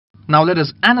Now let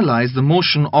us analyze the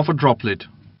motion of a droplet.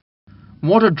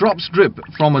 Water drops drip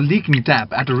from a leaking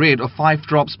tap at a rate of 5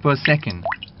 drops per second.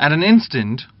 At an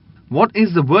instant, what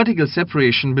is the vertical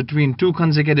separation between two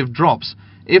consecutive drops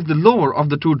if the lower of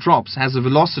the two drops has a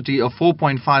velocity of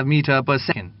 4.5 meter per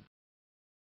second?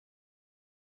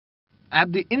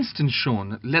 At the instant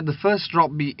shown, let the first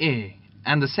drop be A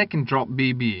and the second drop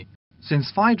be B.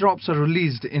 Since 5 drops are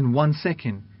released in 1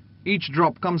 second, each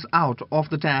drop comes out of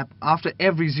the tap after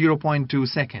every 0.2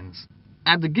 seconds.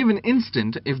 At the given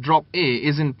instant, if drop A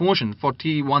is in motion for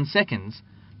t1 seconds,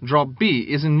 drop B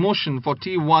is in motion for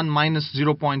t1 minus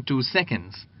 0.2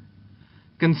 seconds.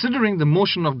 Considering the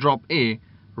motion of drop A,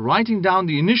 writing down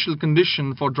the initial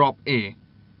condition for drop A,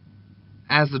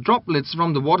 as the droplets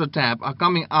from the water tap are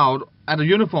coming out at a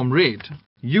uniform rate,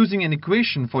 using an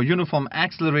equation for uniform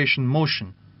acceleration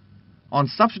motion. On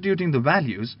substituting the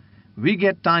values, we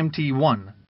get time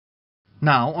t1.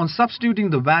 Now, on substituting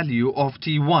the value of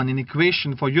t1 in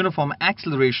equation for uniform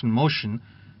acceleration motion,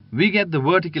 we get the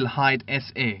vertical height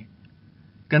SA.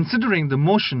 Considering the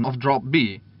motion of drop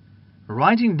B,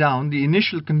 writing down the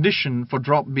initial condition for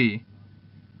drop B,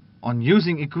 on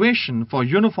using equation for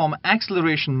uniform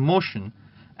acceleration motion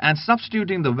and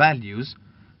substituting the values,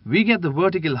 we get the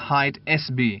vertical height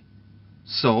SB.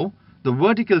 So, the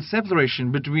vertical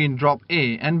separation between drop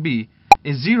A and B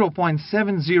is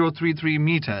 0.7033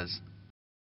 meters.